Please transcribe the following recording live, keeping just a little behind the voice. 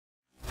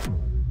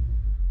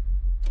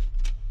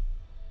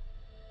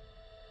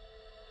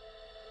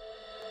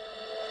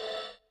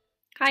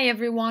Hi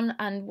everyone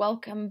and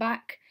welcome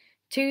back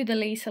to the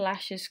Lisa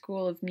Lash's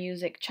School of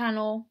Music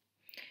channel.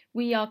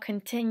 We are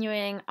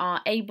continuing our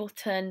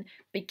Ableton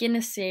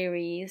beginner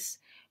series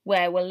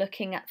where we're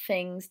looking at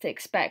things to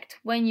expect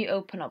when you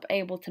open up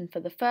Ableton for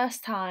the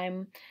first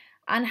time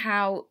and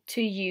how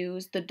to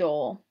use the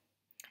DAW.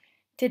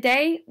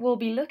 Today we'll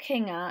be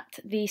looking at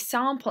the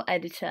sample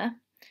editor.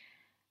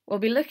 We'll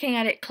be looking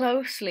at it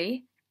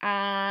closely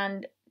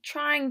and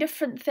trying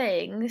different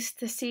things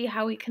to see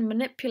how we can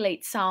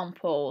manipulate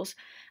samples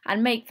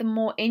and make them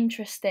more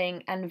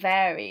interesting and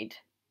varied.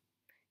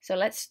 So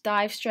let's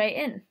dive straight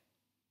in.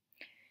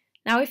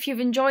 Now, if you've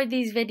enjoyed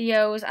these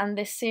videos and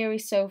this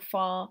series so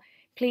far,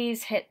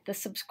 please hit the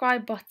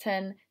subscribe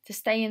button to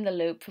stay in the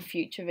loop for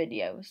future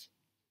videos.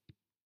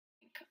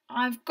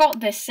 I've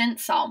got this synth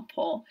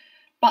sample,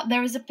 but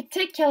there is a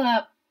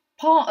particular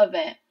part of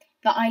it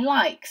that I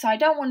like, so I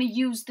don't want to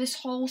use this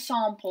whole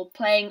sample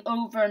playing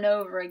over and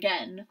over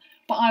again,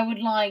 but I would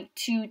like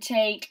to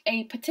take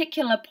a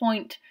particular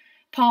part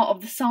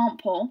of the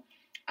sample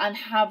and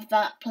have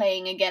that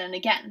playing again and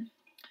again.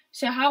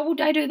 So how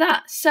would I do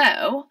that?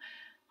 So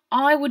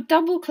I would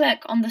double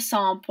click on the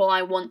sample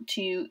I want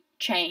to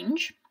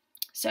change.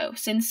 So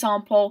synth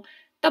sample,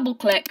 double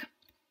click,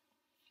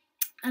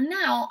 and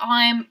now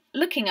I'm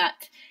looking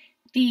at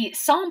the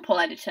sample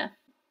editor.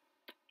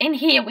 In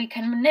here we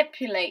can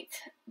manipulate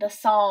the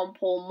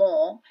sample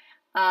more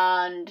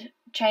and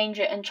change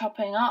it and chop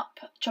it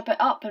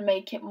up and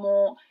make it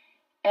more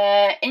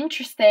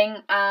interesting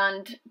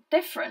and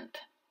different.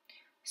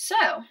 So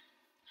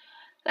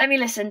let me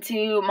listen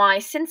to my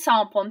synth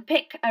sample and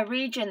pick a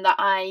region that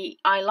I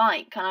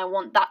like and I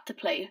want that to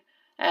play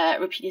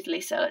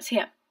repeatedly. So let's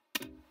hear.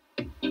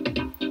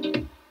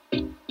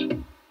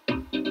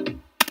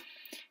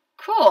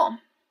 Cool.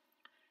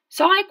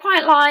 So I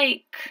quite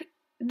like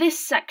this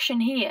section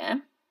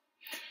here.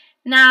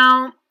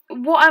 Now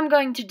what I'm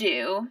going to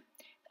do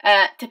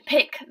to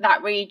pick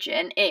that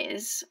region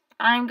is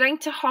I'm going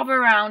to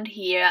hover around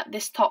here at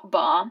this top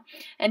bar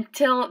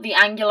until the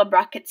angular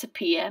brackets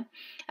appear,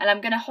 and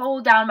I'm going to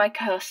hold down my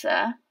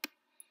cursor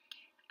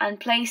and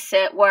place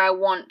it where I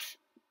want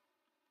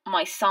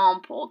my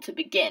sample to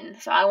begin.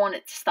 So I want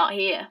it to start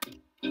here.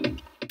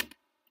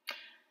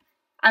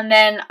 And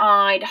then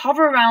I'd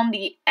hover around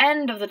the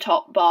end of the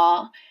top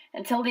bar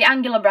until the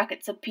angular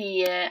brackets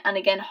appear, and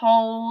again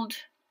hold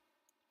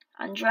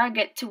and drag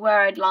it to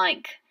where I'd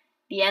like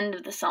the end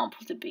of the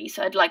sample to be.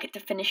 So I'd like it to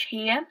finish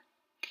here.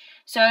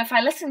 So if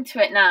I listen to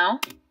it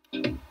now,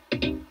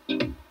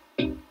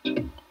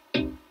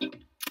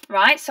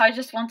 right, so I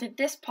just wanted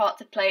this part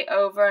to play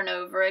over and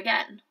over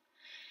again.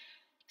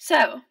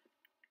 So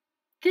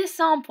this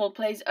sample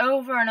plays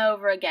over and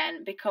over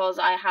again because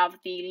I have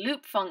the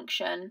loop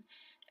function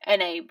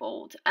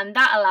enabled, and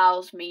that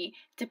allows me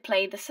to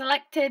play the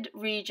selected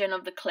region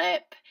of the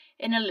clip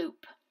in a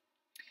loop.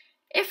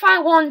 If I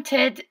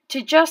wanted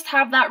to just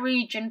have that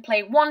region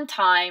play one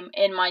time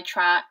in my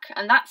track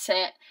and that's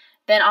it,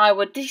 then I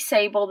would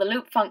disable the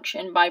loop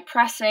function by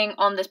pressing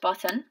on this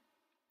button,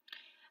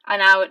 and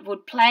now it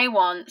would play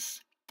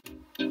once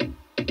and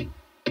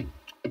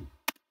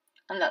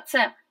that's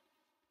it.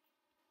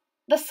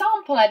 The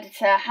sample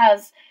editor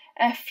has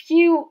a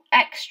few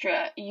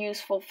extra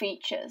useful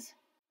features.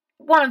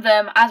 One of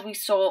them, as we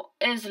saw,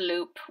 is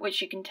loop,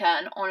 which you can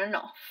turn on and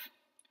off.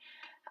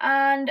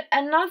 And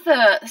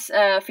another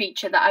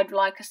feature that I'd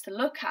like us to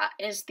look at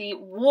is the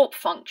warp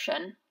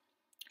function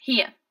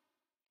here.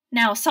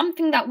 Now,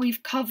 something that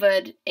we've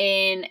covered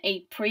in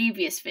a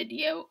previous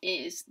video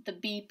is the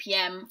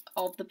BPM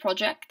of the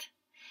project,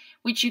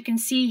 which you can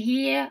see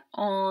here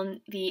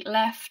on the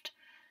left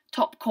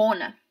top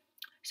corner.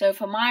 So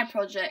for my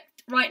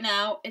project, right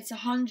now, it's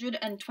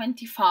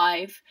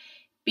 125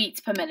 beats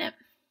per minute.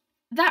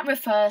 That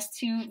refers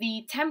to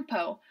the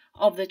tempo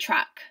of the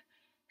track.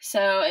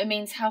 So it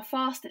means how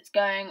fast it's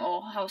going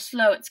or how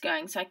slow it's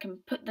going. So I can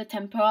put the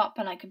tempo up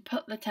and I can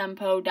put the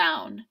tempo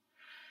down.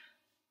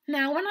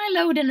 Now when I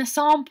load in a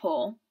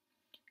sample,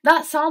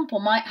 that sample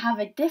might have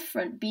a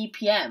different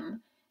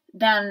BPM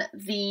than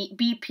the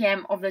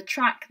BPM of the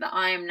track that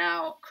I am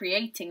now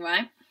creating,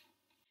 right?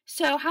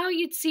 So how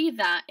you'd see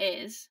that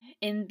is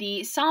in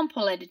the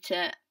sample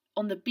editor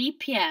on the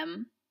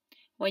BPM,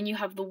 when you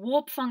have the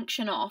warp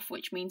function off,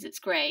 which means it's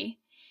grey,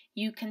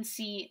 you can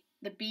see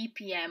the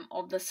BPM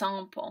of the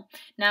sample.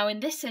 Now in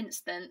this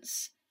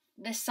instance,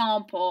 this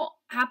sample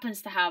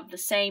happens to have the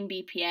same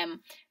BPM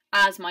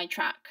as my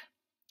track.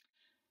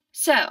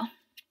 So,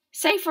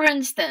 say for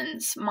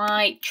instance,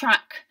 my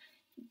track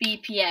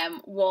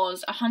BPM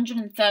was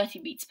 130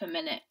 beats per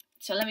minute.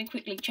 So let me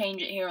quickly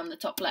change it here on the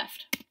top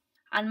left.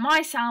 And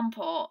my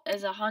sample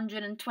is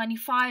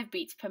 125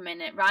 beats per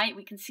minute, right?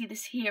 We can see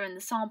this here in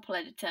the sample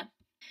editor.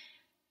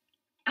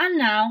 And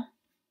now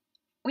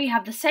we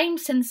have the same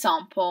synth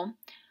sample.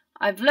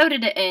 I've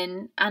loaded it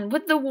in, and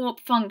with the warp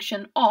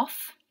function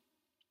off,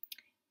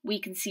 we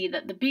can see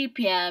that the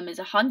BPM is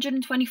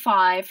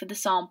 125 for the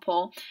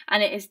sample,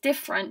 and it is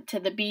different to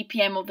the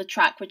BPM of the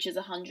track, which is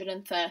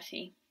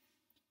 130.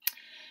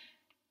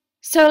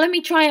 So let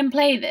me try and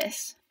play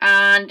this,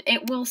 and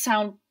it will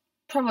sound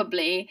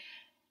probably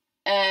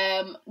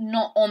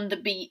not on the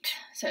beat,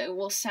 so it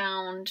will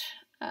sound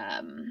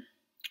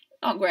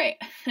not great.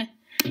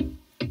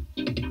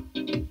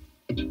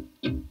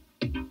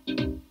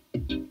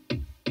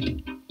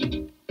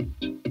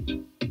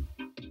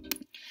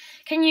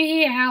 Can you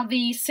hear how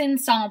the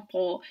synth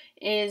sample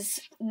is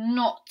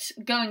not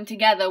going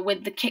together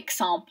with the kick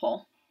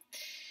sample?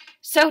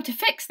 So to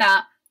fix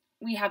that,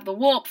 we have the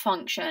warp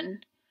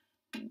function.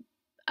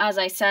 As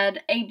I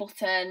said,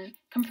 Ableton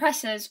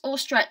compresses or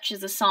stretches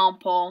the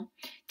sample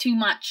to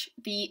match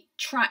the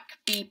track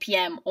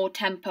BPM or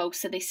tempo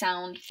so they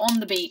sound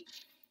on the beat.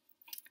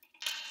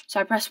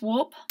 So I press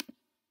warp,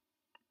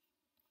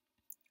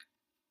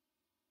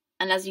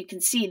 and as you can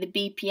see, the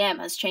BPM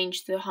has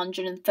changed to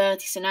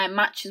 130, so now it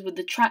matches with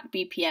the track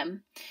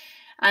BPM.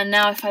 And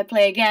now if I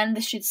play again,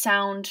 this should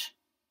sound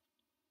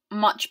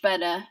much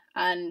better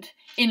and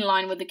in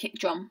line with the kick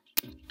drum.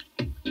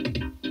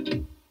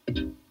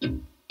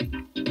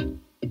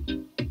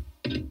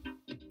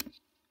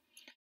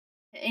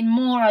 In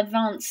more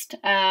advanced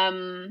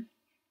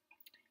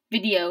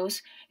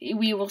videos,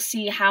 we will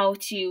see how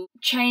to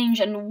change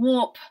and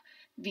warp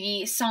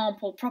the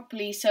sample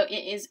properly so it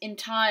is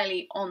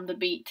entirely on the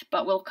beat,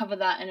 but we'll cover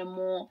that in a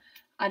more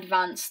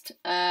advanced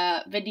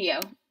video.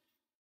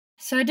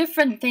 So a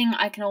different thing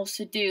I can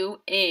also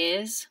do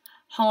is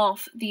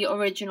half the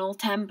original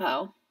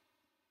tempo.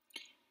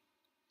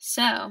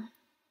 So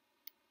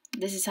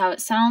this is how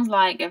it sounds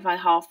like if I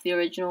half the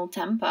original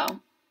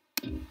tempo.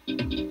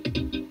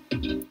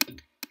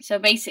 So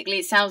basically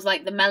it sounds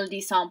like the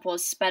melody sample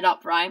is sped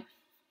up, right?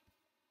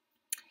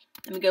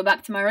 Let me go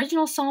back to my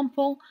original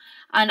sample,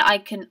 and I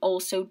can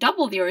also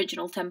double the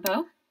original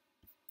tempo.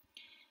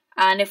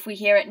 And if we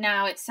hear it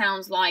now, it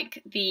sounds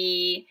like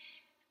the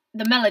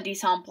melody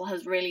sample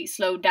has really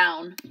slowed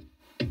down.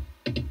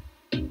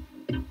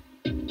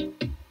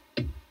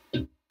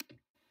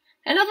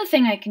 Another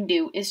thing I can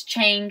do is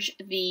change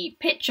the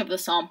pitch of the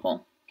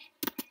sample.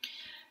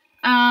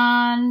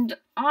 And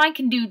I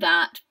can do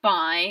that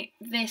by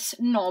this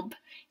knob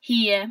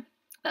here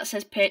that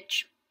says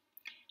pitch.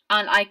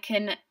 And I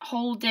can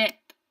hold it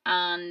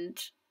and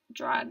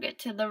drag it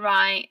to the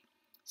right.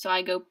 So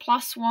I go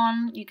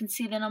 +1, you can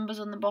see the numbers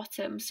on the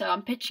bottom. So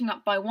I'm pitching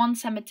up by 1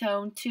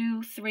 semitone,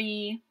 2,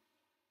 3.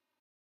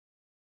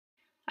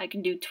 I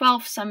can do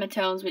 12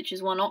 semitones, which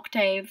is 1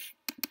 octave.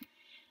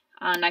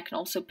 And I can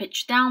also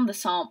pitch down the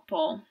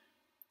sample.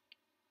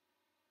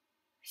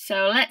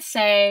 So let's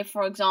say,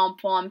 for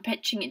example, I'm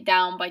pitching it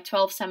down by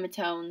 12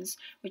 semitones,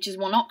 which is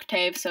 1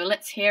 octave. So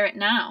let's hear it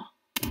now.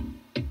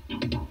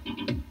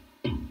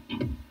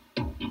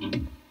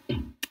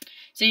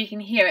 So you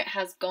can hear it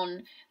has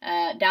gone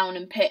down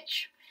in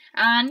pitch.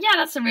 And yeah,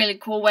 that's a really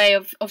cool way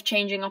of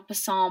changing up a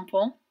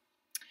sample.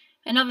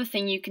 Another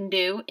thing you can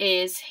do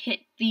is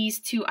hit these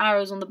 2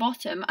 arrows on the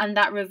bottom, and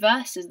that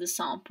reverses the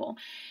sample.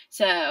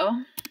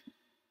 So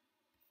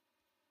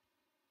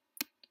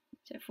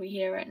if we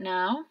hear it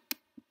now.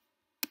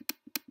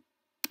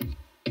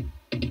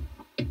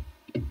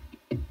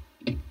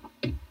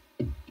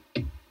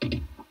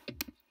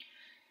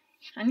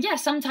 And yeah,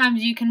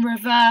 sometimes you can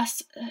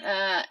reverse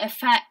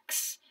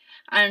effects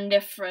and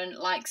different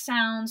like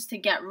sounds to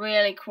get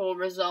really cool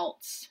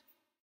results.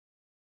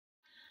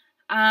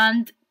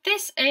 And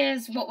this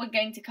is what we're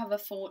going to cover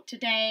for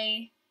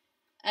today.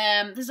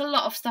 There's a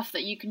lot of stuff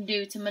that you can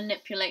do to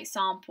manipulate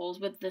samples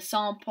with the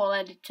sample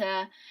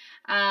editor,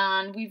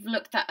 and we've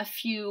looked at a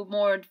few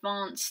more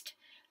advanced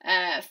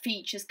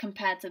features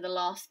compared to the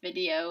last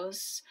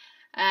videos.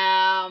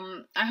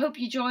 I hope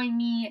you join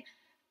me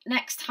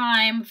next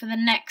time for the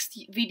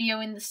next video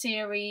in the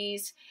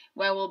series,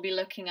 where we'll be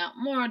looking at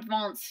more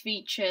advanced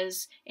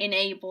features in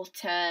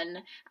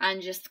Ableton and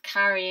just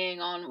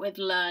carrying on with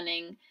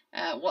learning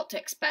what to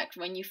expect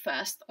when you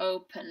first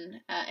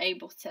open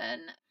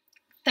Ableton.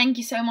 Thank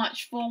you so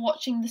much for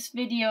watching this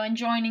video and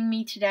joining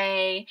me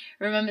today.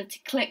 Remember to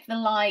click the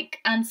like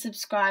and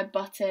subscribe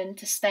button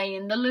to stay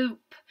in the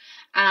loop,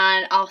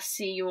 and I'll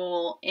see you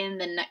all in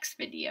the next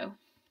video.